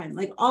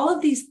Like all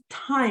of these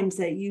times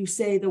that you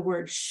say the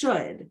word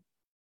should,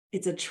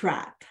 it's a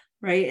trap,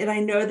 right? And I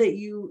know that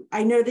you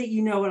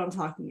know what I'm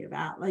talking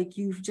about. Like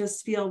you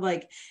just feel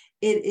like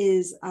it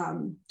is,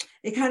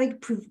 it kind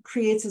of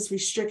creates this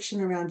restriction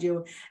around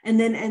you and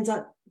then ends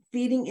up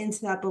feeding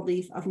into that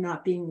belief of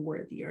not being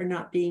worthy or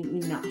not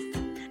being enough.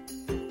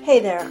 Hey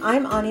there,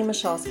 I'm Ani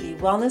Michalski,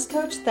 wellness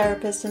coach,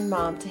 therapist, and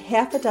mom to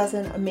half a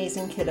dozen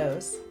amazing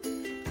kiddos.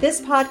 This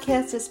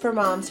podcast is for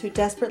moms who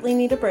desperately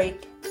need a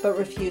break but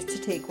refuse to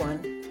take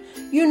one.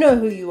 You know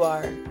who you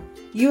are.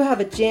 You have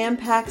a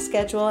jam-packed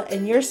schedule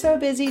and you're so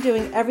busy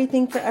doing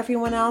everything for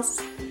everyone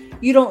else,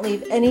 you don't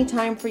leave any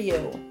time for you.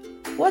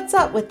 What's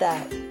up with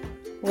that?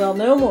 Well,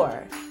 no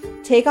more.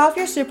 Take off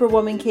your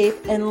Superwoman cape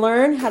and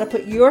learn how to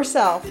put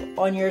yourself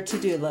on your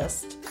to-do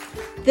list.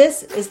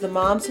 This is the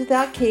Moms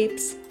Without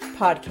Capes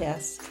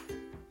podcast.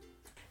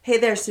 Hey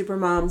there,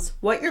 Supermoms.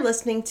 What you're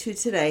listening to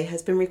today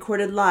has been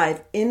recorded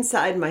live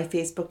inside my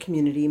Facebook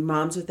community,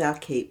 Moms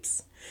Without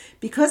Capes.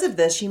 Because of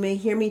this, you may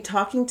hear me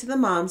talking to the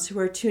moms who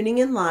are tuning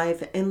in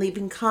live and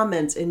leaving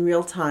comments in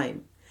real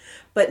time.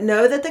 But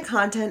know that the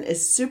content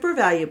is super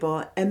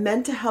valuable and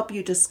meant to help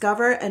you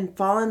discover and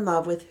fall in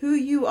love with who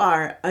you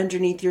are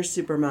underneath your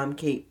Supermom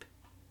cape.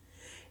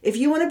 If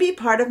you want to be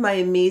part of my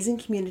amazing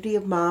community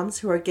of moms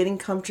who are getting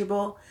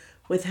comfortable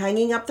with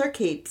hanging up their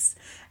capes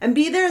and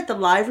be there at the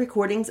live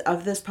recordings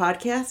of this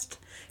podcast,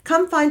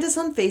 come find us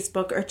on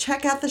Facebook or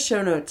check out the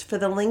show notes for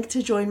the link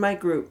to join my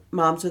group,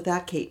 Moms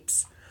Without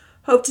Capes.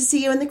 Hope to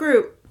see you in the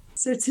group.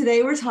 So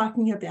today we're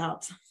talking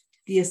about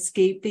the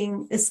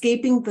escaping the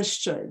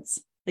shoulds.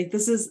 Like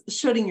this is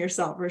shoulding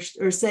yourself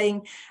or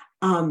saying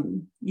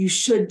you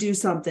should do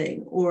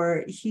something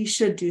or he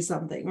should do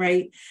something,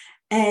 right?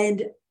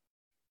 And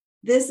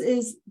this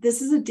is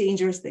a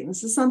dangerous thing.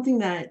 This is something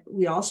that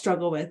we all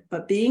struggle with,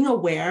 but being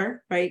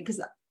aware, right?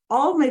 Because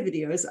all of my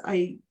videos,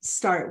 I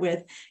start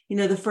with,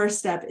 the first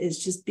step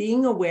is just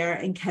being aware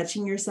and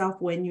catching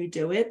yourself when you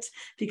do it,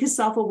 because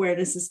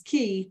self-awareness is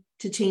key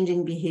to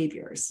changing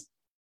behaviors.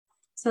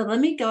 So let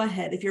me go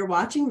ahead. If you're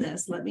watching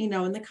this, let me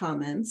know in the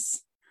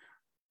comments.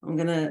 I'm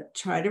going to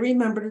try to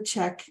remember to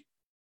check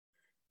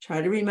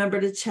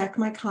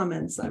my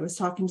comments. I was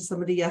talking to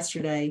somebody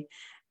yesterday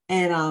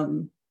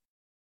and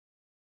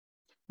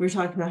we were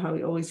talking about how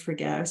we always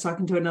forget. I was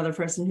talking to another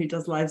person who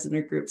does lives in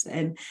her groups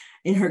and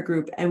in her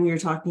group, and we were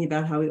talking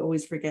about how we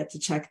always forget to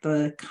check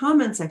the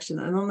comment section.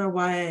 I don't know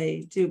why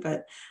I do,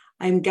 but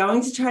I'm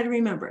going to try to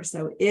remember.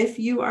 So if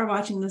you are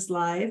watching this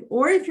live,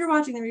 or if you're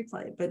watching the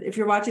replay, but if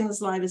you're watching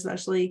this live,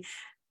 especially,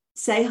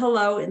 say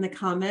hello in the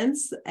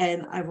comments,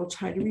 and I will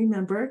try to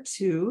remember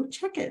to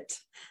check it.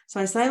 So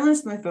I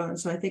silenced my phone,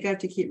 so I think I have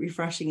to keep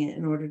refreshing it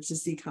in order to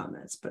see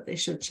comments, but they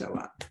should show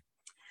up.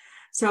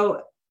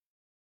 So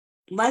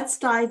let's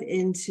dive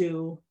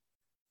into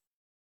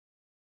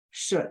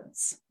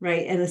shoulds,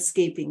 right? And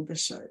escaping the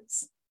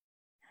shoulds.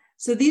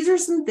 So these are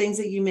some things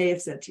that you may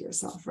have said to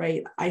yourself,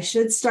 right? I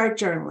should start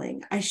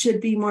journaling. I should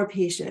be more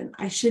patient.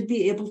 I should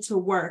be able to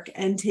work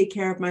and take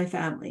care of my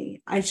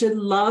family. I should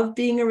love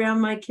being around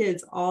my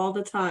kids all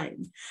the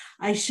time.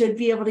 I should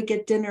be able to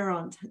get dinner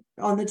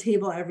on the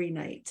table every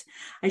night.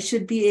 I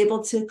should be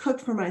able to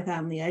cook for my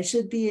family. I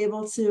should be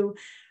able to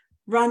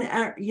run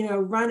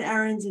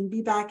errands and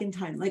be back in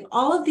time. Like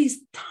all of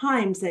these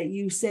times that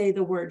you say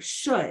the word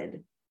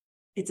should,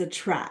 it's a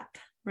trap,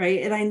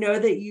 right? And I know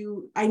that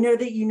you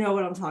know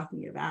what I'm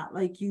talking about.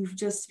 Like you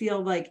just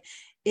feel like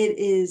it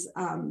is,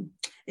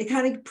 it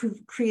kind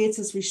of creates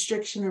this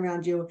restriction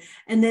around you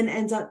and then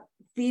ends up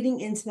feeding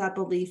into that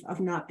belief of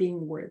not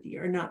being worthy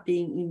or not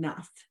being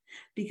enough,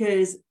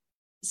 because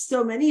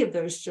so many of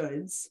those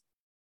shoulds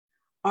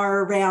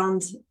are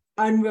around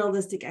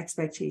unrealistic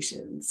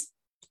expectations.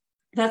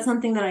 That's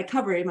something that I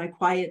cover in my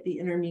Quiet the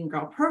Inner Mean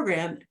Girl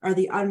program, are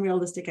the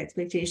unrealistic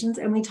expectations.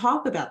 And we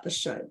talk about the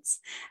shoulds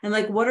and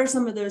like, what are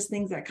some of those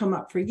things that come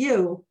up for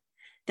you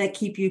that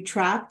keep you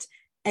trapped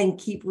and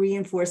keep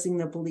reinforcing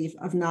the belief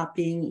of not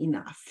being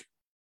enough?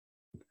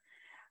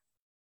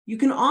 You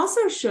can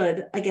also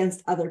should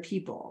against other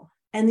people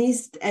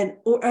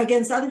or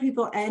against other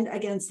people and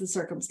against the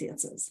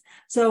circumstances.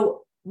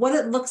 So what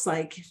it looks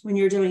like when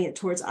you're doing it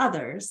towards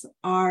others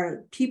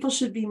are people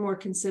should be more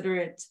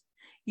considerate.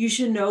 You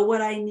should know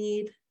what I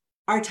need.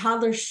 Our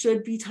toddler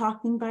should be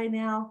talking by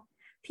now.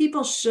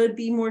 People should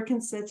be more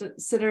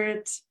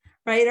considerate,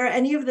 right? Or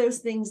any of those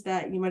things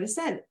that you might have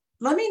said.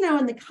 Let me know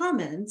in the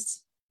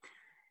comments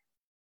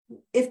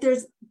if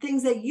there's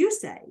things that you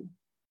say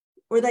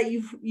or that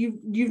you've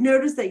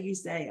noticed that you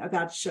say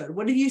about should.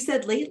 What have you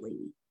said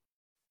lately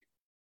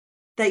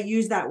that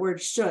use that word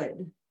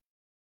should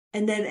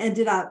and then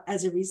ended up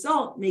as a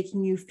result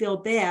making you feel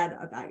bad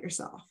about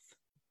yourself?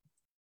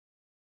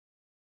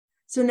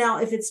 So now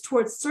if it's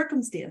towards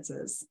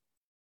circumstances,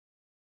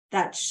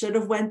 that should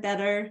have went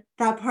better,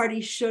 that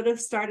party should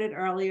have started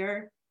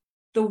earlier,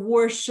 the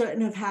war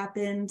shouldn't have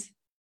happened.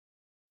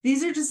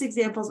 These are just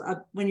examples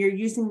of when you're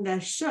using the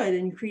should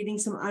and creating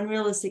some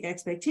unrealistic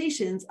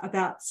expectations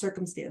about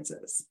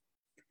circumstances.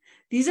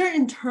 These are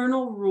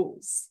internal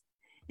rules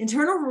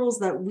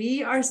that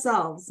we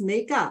ourselves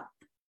make up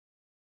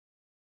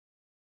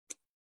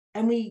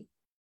they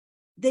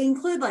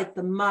include like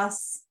the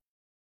musts,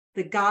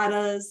 the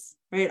gottas,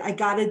 right? I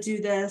gotta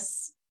do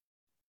this.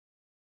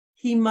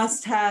 He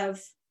must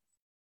have,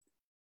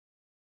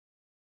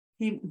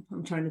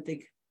 I'm trying to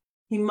think.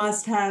 He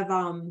must have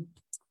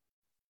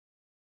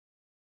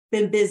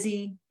been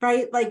busy,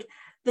 right? Like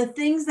the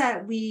things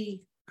that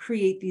we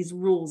create these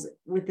rules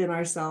within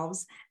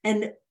ourselves,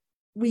 and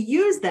we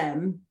use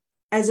them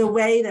as a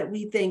way that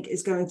we think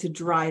is going to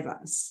drive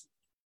us.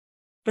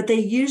 But they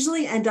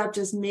usually end up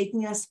just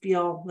making us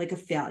feel like a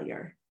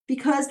failure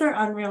because they're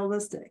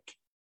unrealistic.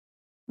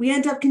 We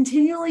end up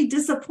continually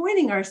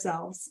disappointing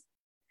ourselves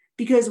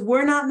because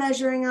we're not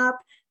measuring up,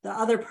 the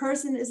other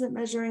person isn't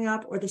measuring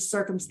up, or the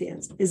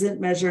circumstance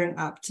isn't measuring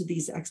up to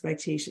these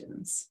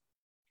expectations.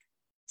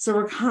 So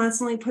we're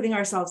constantly putting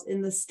ourselves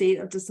in the state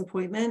of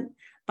disappointment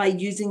by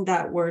using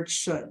that word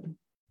should.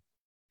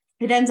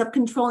 It ends up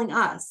controlling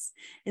us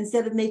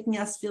instead of making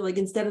us feel like,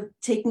 instead of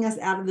taking us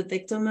out of the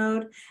victim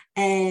mode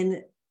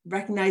and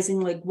recognizing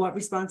like what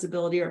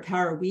responsibility or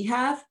power we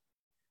have.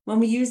 When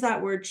we use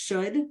that word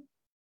should,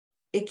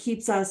 it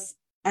keeps us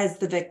as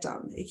the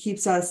victim. It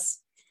keeps us,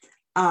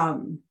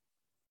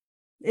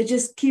 it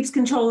just keeps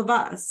control of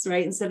us,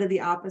 right? Instead of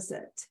the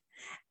opposite.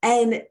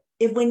 And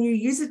when you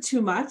use it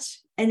too much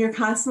and you're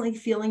constantly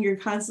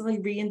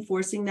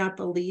reinforcing that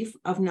belief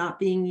of not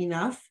being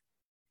enough,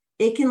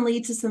 it can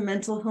lead to some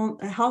mental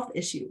health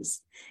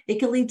issues. It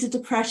can lead to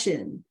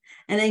depression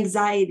and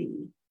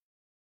anxiety.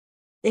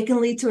 It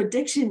can lead to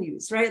addiction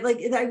use, right? Like,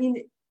 I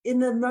mean, in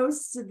the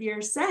most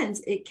severe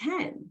sense, it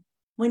can.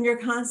 When you're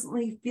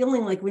constantly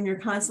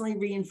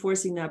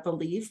reinforcing that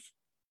belief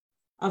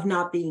of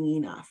not being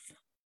enough.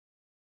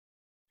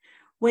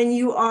 When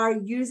you are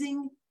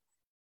using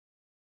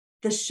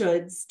the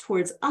shoulds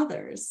towards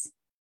others,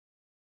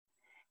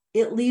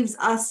 it leaves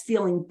us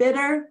feeling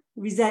bitter,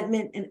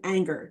 resentment, and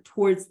anger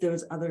towards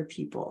those other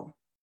people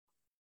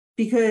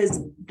because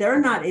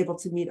they're not able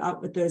to meet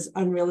up with those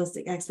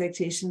unrealistic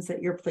expectations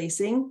that you're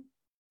placing.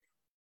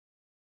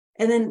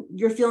 And then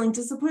you're feeling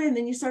disappointed, and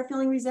then you start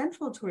feeling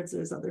resentful towards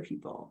those other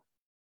people.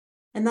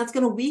 And that's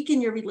going to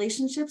weaken your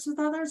relationships with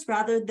others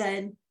rather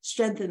than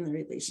strengthen the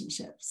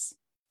relationships.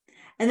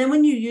 And then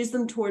when you use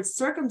them towards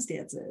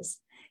circumstances,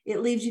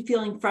 it leaves you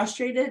feeling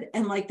frustrated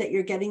and like that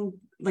you're getting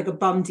like a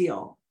bum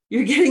deal.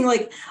 You're getting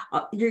like,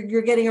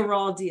 you're getting a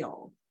raw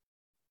deal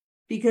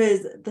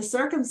because the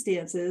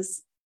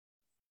circumstances,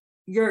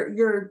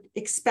 you're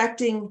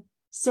expecting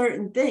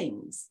certain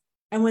things.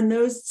 And when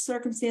those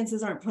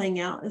circumstances aren't playing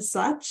out as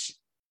such,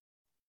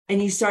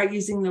 and you start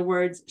using the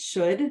words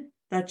should,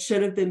 that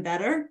should have been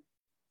better,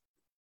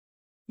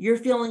 you're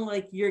feeling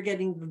like you're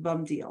getting the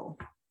bum deal.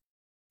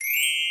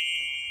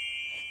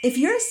 If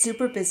you're a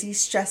super busy,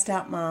 stressed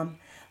out mom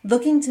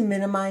looking to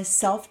minimize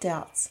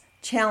self-doubts,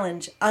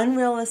 challenge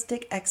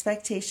unrealistic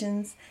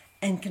expectations,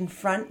 and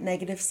confront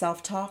negative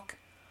self-talk,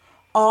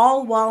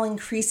 all while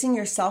increasing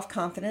your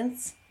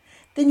self-confidence,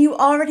 then you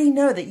already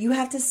know that you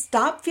have to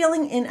stop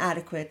feeling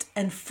inadequate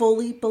and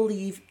fully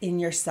believe in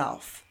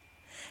yourself.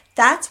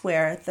 That's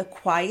where the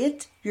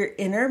Quiet Your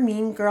Inner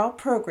Mean Girl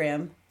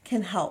program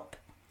can help.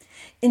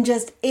 In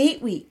just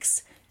 8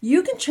 weeks,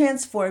 you can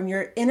transform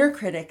your inner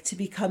critic to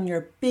become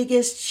your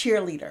biggest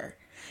cheerleader.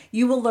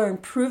 You will learn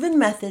proven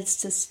methods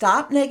to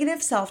stop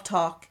negative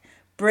self-talk,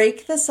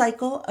 break the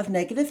cycle of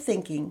negative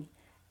thinking,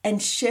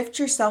 and shift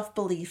your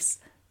self-beliefs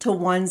to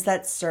ones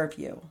that serve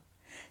you.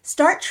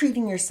 Start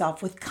treating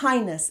yourself with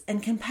kindness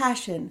and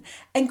compassion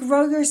and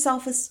grow your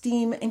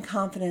self-esteem and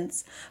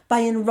confidence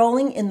by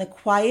enrolling in the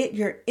Quiet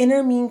Your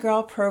Inner Mean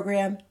Girl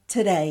program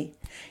today.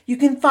 You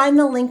can find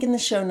the link in the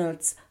show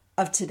notes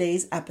of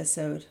today's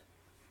episode.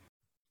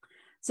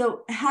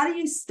 So how do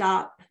you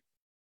escape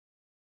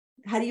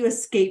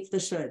the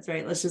shoulds,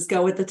 right? Let's just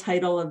go with the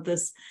title of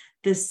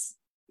this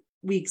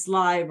week's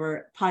live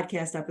or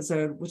podcast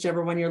episode,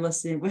 whichever one you're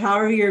listening,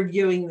 however you're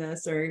viewing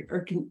this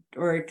or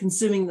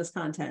consuming this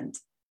content.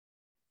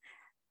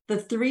 The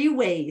 3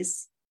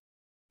 ways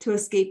to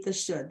escape the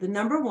should. The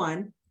number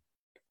one,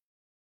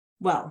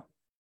 well,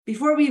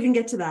 before we even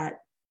get to that,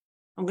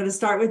 I'm going to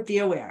start with be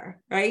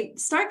aware, right?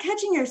 Start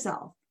catching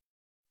yourself.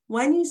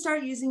 When you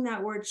start using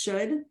that word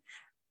should,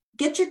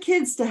 get your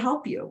kids to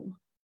help you.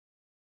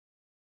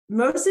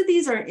 Most of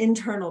these are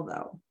internal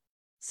though.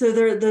 So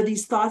they're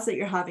these thoughts that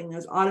you're having,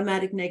 those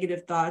automatic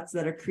negative thoughts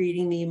that are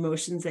creating the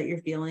emotions that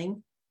you're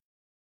feeling.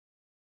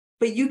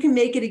 But you can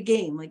make it a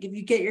game. Like if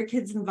you get your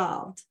kids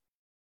involved,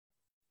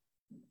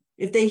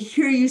 if they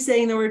hear you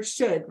saying the word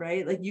should,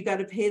 right? Like you got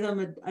to pay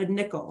them a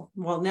nickel.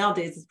 Well,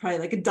 nowadays it's probably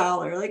like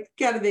 $1. Like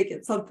got to make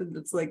it something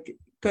that's like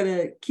going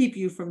to keep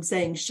you from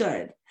saying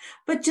should.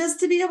 But just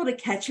to be able to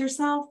catch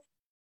yourself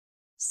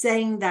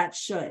saying that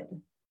should,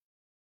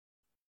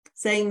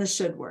 saying the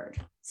should word.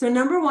 So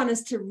number one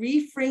is to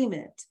reframe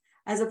it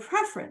as a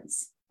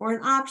preference or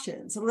an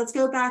option. So let's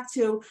go back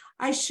to,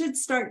 I should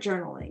start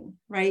journaling,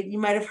 right? You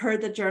might have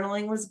heard that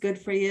journaling was good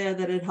for you,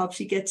 that it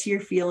helps you get to your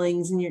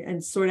feelings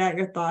and sort out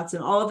your thoughts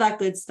and all of that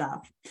good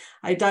stuff.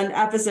 I've done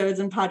episodes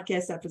and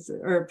podcast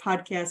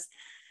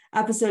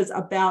episodes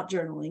about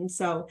journaling.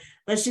 So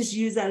let's just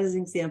use that as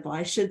an example.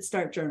 I should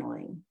start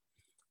journaling.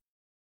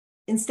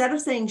 Instead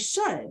of saying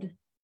should,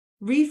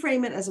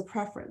 reframe it as a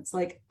preference.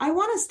 Like, I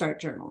want to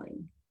start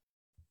journaling.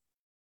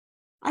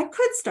 I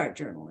could start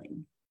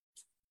journaling.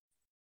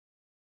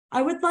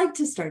 I would like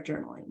to start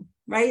journaling,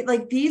 right?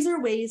 Like, these are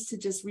ways to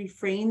just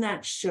reframe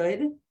that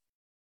should.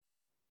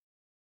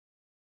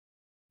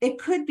 It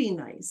could be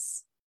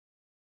nice.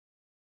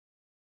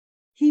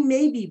 He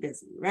may be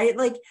busy, right?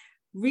 Like,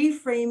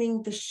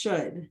 reframing the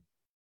should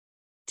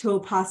to a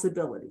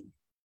possibility.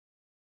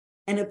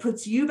 And it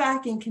puts you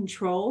back in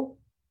control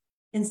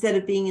instead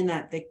of being in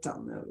that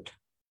victim mode.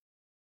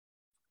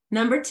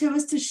 Number 2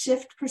 is to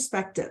shift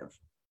perspective.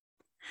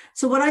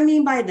 So what I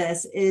mean by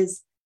this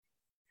is,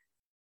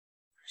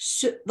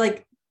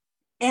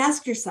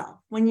 ask yourself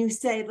when you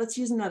say, let's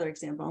use another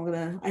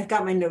example. I've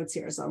got my notes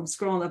here, so I'm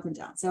scrolling up and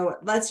down. So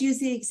let's use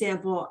the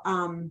example,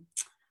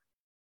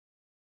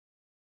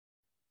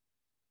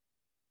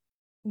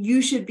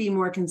 you should be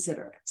more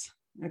considerate.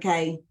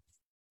 Okay.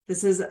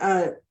 This is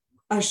a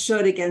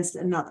should against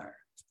another.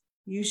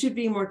 You should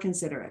be more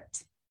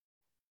considerate.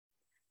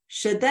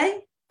 Should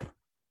they?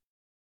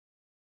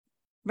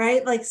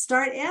 Right? Like,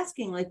 start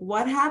asking, like,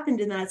 what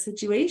happened in that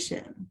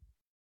situation?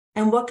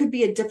 And what could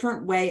be a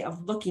different way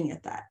of looking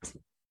at that?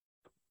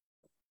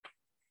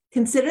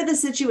 Consider the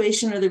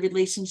situation or the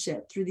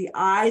relationship through the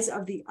eyes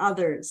of the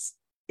others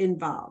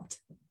involved.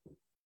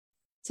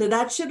 So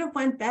that should have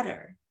went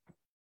better.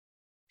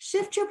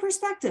 Shift your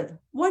perspective.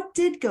 What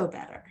did go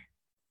better?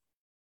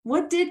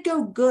 What did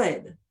go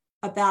good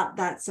about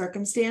that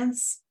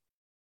circumstance?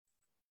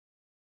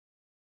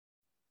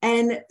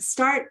 And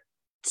start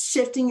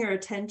shifting your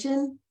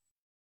attention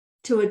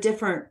to a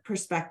different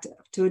perspective,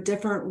 to a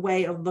different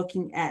way of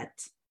looking at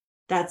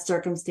that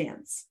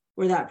circumstance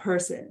or that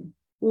person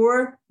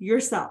or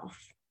yourself.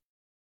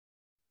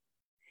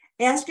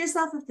 Ask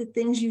yourself if the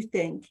things you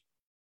think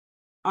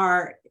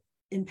are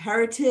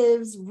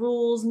imperatives,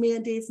 rules,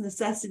 mandates,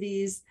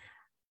 necessities,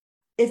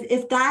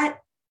 if that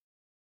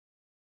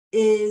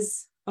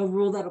is a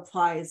rule that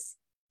applies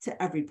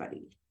to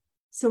everybody.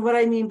 So what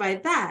I mean by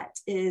that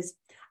is,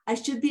 I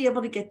should be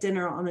able to get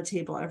dinner on the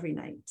table every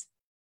night.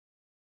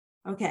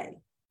 Okay,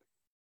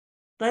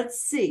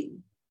 let's see.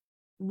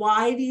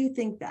 Why do you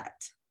think that?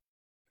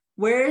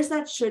 Where is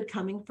that should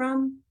coming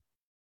from?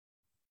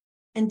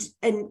 And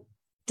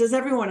is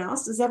everyone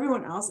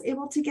else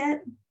able to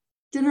get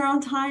dinner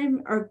on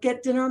time or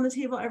get dinner on the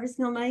table every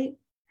single night?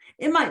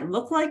 It might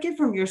look like it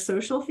from your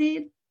social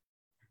feed,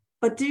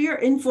 but do your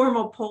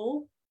informal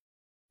poll.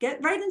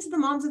 Get right into the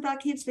Moms Without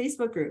Capes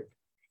Facebook group.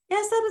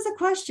 Ask that as a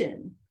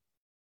question.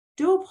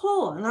 Do a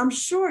poll, and I'm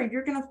sure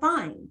you're going to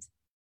find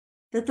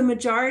that the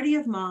majority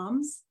of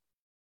moms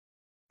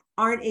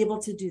aren't able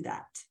to do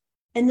that.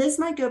 And this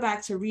might go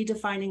back to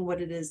redefining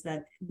what it is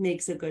that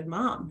makes a good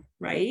mom,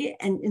 right?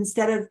 And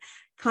instead of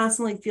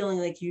constantly feeling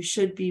like you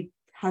should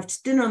have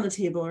dinner on the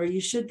table, or you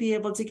should be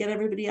able to get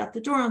everybody out the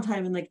door on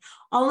time, and like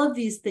all of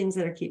these things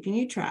that are keeping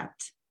you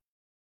trapped,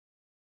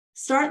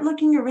 start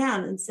looking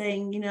around and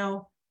saying,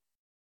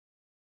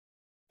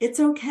 it's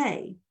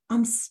okay.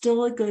 I'm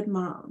still a good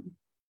mom.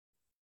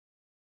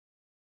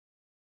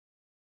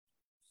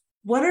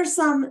 What are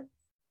some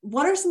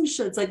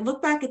shoulds? Like,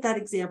 look back at that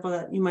example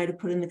that you might have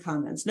put in the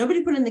comments.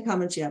 Nobody put in the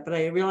comments yet, but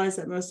I realize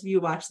that most of you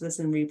watch this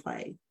in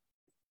replay.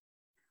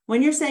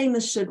 When you're saying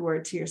the should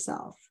word to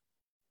yourself,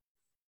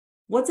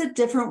 what's a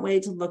different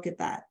way to look at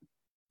that?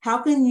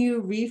 How can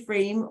you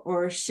reframe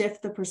or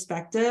shift the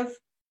perspective,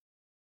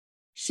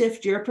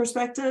 shift your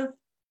perspective,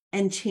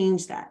 and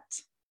change that?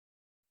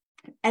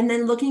 And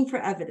then looking for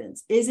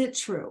evidence. Is it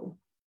true?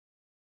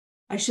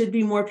 I should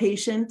be more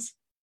patient.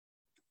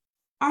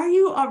 Are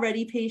you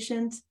already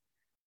patient?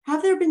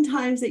 Have there been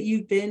times that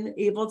you've been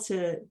able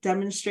to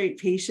demonstrate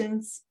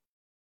patience?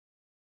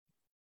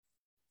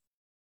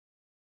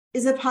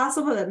 Is it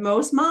possible that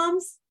most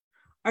moms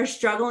are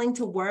struggling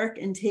to work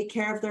and take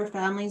care of their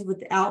families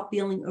without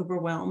feeling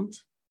overwhelmed?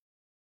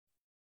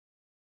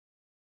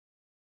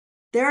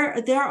 There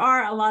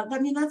are a lot.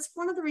 That's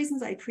one of the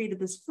reasons I created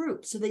this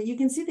group, so that you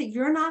can see that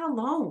you're not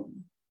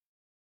alone.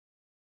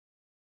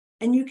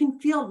 And you can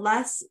feel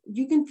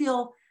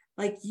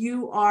like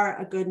you are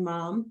a good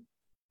mom,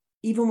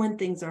 even when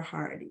things are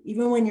hard,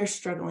 even when you're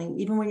struggling,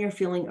 even when you're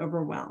feeling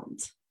overwhelmed.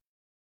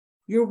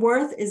 Your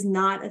worth is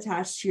not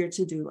attached to your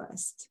to-do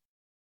list.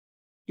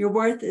 Your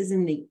worth is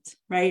innate,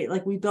 right?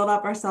 Like, we build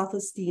up our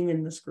self-esteem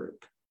in this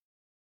group.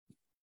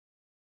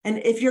 And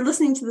if you're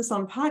listening to this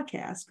on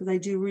podcast, because I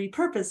do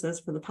repurpose this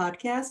for the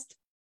podcast,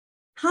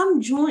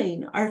 come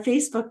join our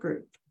Facebook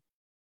group.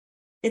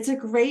 It's a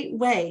great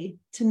way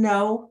to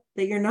know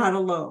that you're not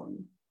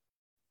alone.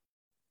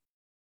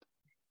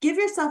 Give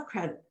yourself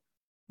credit.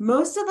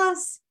 Most of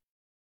us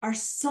are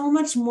so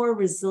much more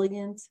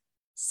resilient,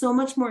 so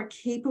much more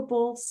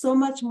capable, so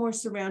much more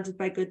surrounded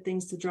by good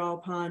things to draw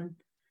upon,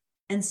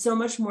 and so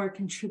much more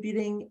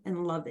contributing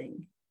and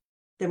loving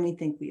than we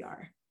think we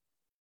are.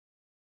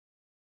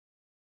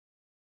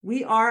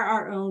 We are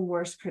our own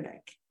worst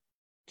critic.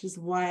 which is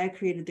why I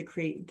created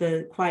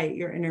the Quiet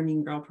Your Inner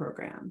Mean Girl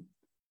program,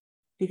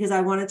 because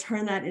I want to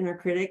turn that inner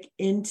critic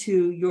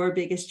into your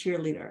biggest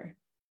cheerleader.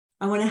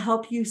 I want to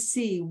help you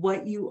see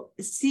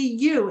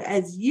you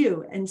as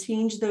you and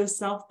change those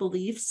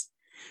self-beliefs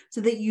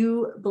so that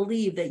you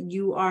believe that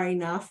you are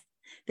enough,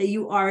 that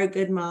you are a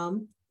good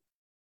mom,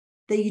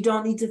 that you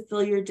don't need to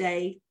fill your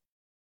day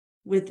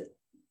with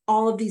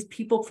all of these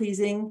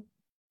people-pleasing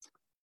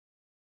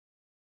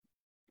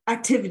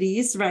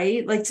activities,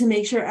 right? Like to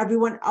make sure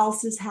everyone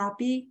else is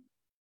happy,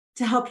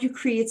 to help you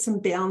create some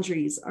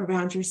boundaries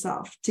around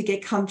yourself, to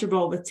get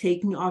comfortable with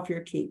taking off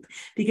your cape.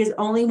 Because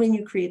only when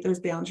you create those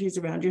boundaries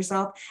around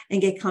yourself and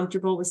get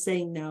comfortable with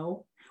saying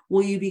no,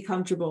 will you be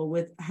comfortable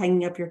with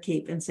hanging up your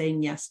cape and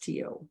saying yes to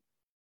you.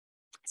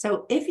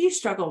 So if you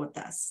struggle with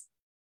this,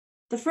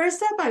 the first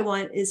step I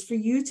want is for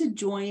you to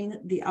join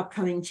the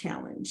upcoming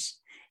challenge.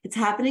 It's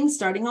happening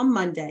starting on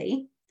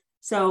Monday.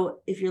 So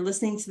if you're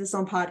listening to this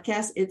on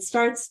podcast, it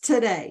starts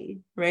today,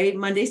 right?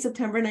 Monday,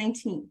 September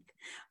 19th.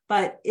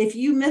 But if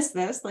you miss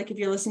this, like if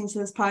you're listening to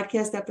this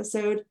podcast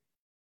episode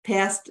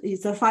past,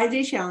 it's a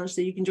 5-day challenge,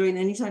 so you can join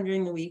anytime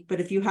during the week. But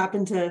if you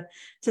happen to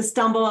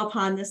stumble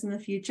upon this in the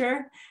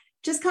future,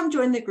 just come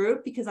join the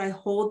group, because I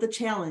hold the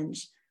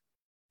challenge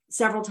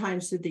several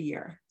times through the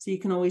year. So you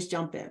can always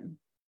jump in.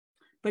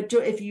 But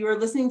if you are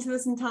listening to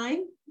this in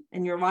time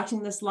and you're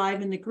watching this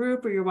live in the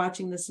group, or you're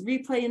watching this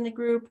replay in the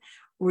group,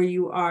 or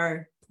you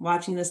are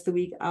watching this the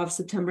week of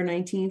September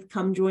 19th,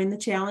 come join the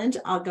challenge.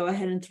 I'll go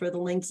ahead and throw the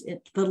link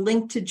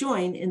to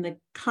join in the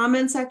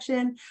comment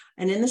section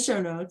and in the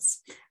show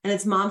notes. And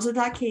it's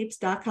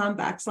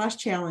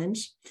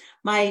momswithoutcapes.com/challenge.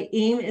 My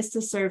aim is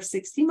to serve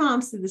 60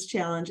 moms through this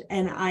challenge,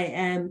 and I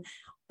am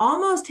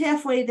almost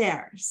halfway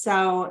there.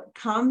 So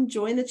come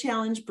join the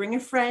challenge, bring a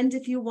friend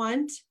if you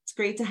want. It's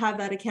great to have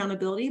that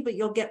accountability, but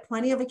you'll get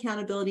plenty of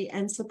accountability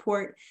and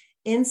support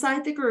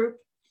inside the group,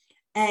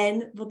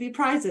 and there'll be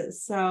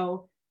prizes.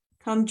 So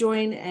come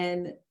join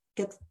and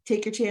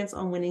take your chance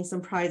on winning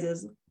some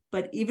prizes.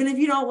 But even if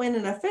you don't win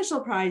an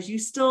official prize, you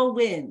still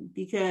win,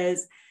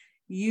 because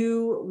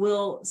you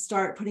will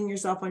start putting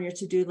yourself on your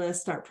to-do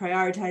list, start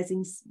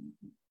prioritizing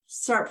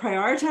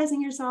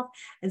yourself,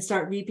 and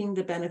start reaping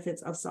the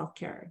benefits of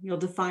self-care. You'll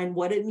define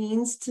what it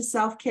means to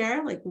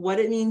self-care, like what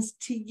it means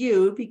to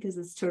you, because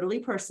it's totally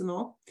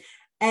personal.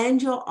 And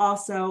you'll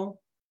also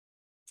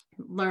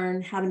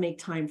learn how to make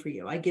time for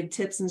you. I give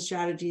tips and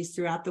strategies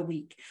throughout the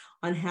week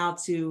on how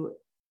to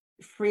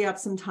free up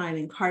some time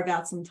and carve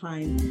out some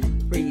time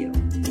for you.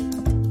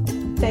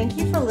 Thank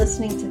you for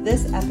listening to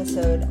this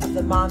episode of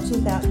the Moms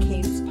Without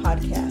Capes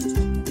podcast.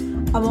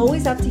 I'm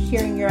always up to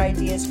hearing your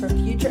ideas for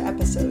future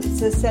episodes,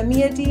 so send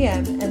me a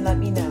DM and let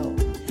me know.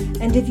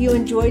 And if you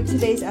enjoyed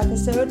today's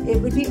episode,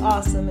 it would be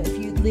awesome if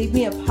you'd leave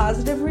me a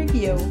positive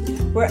review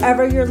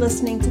wherever you're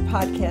listening to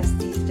podcasts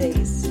these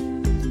days.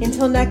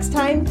 Until next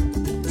time,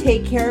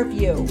 take care of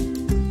you.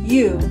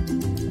 You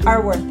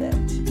are worth it.